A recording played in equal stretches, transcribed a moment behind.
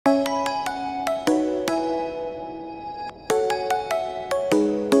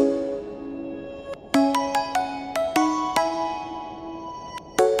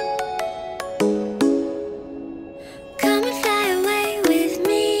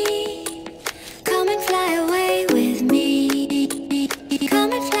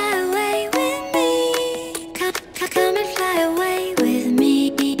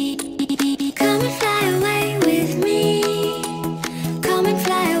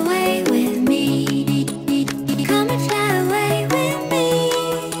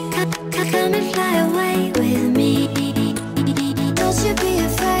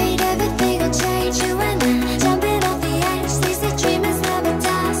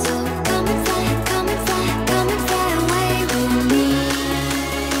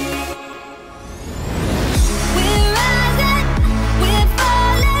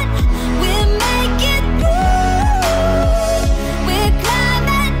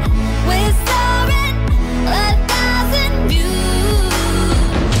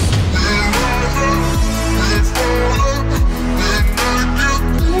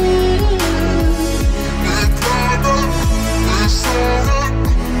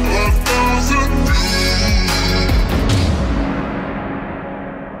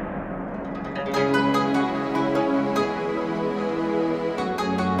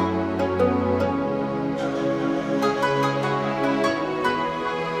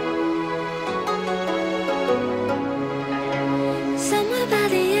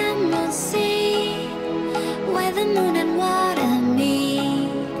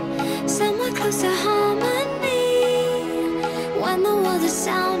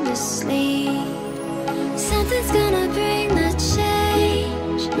sleep. Something's gonna bring the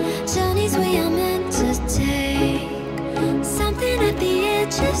change. Journeys we are meant to take. Something at the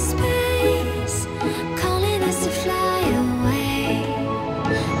edge of space, calling us to fly away.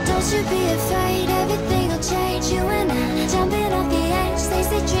 Don't you be afraid, everything will change. You and I, jumping off the edge. They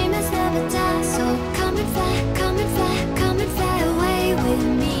say dreamers never die, so come and fly, come and fly, come and fly away with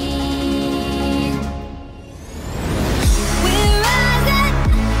me. We're rising,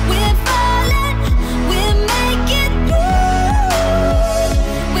 we're falling, we're making moves.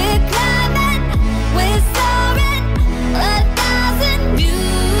 We're climbing, we're soaring, 1,000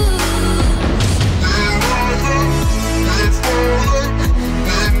 views. We're rising, we're falling,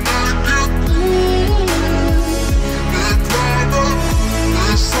 we're making moves. We're climbing,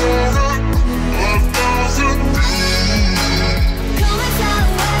 we're soaring, 1,000 views. Come and fly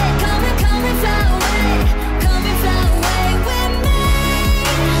away, come and fly away, come and fly away with me.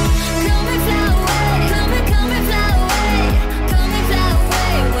 Come and fly away, come and fly away, come and fly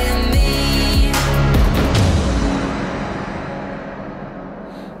away with me.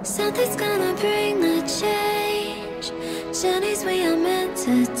 Something's gonna bring the change. Journeys we are meant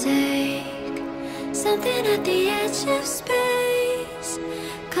to take. Something at the edge of space.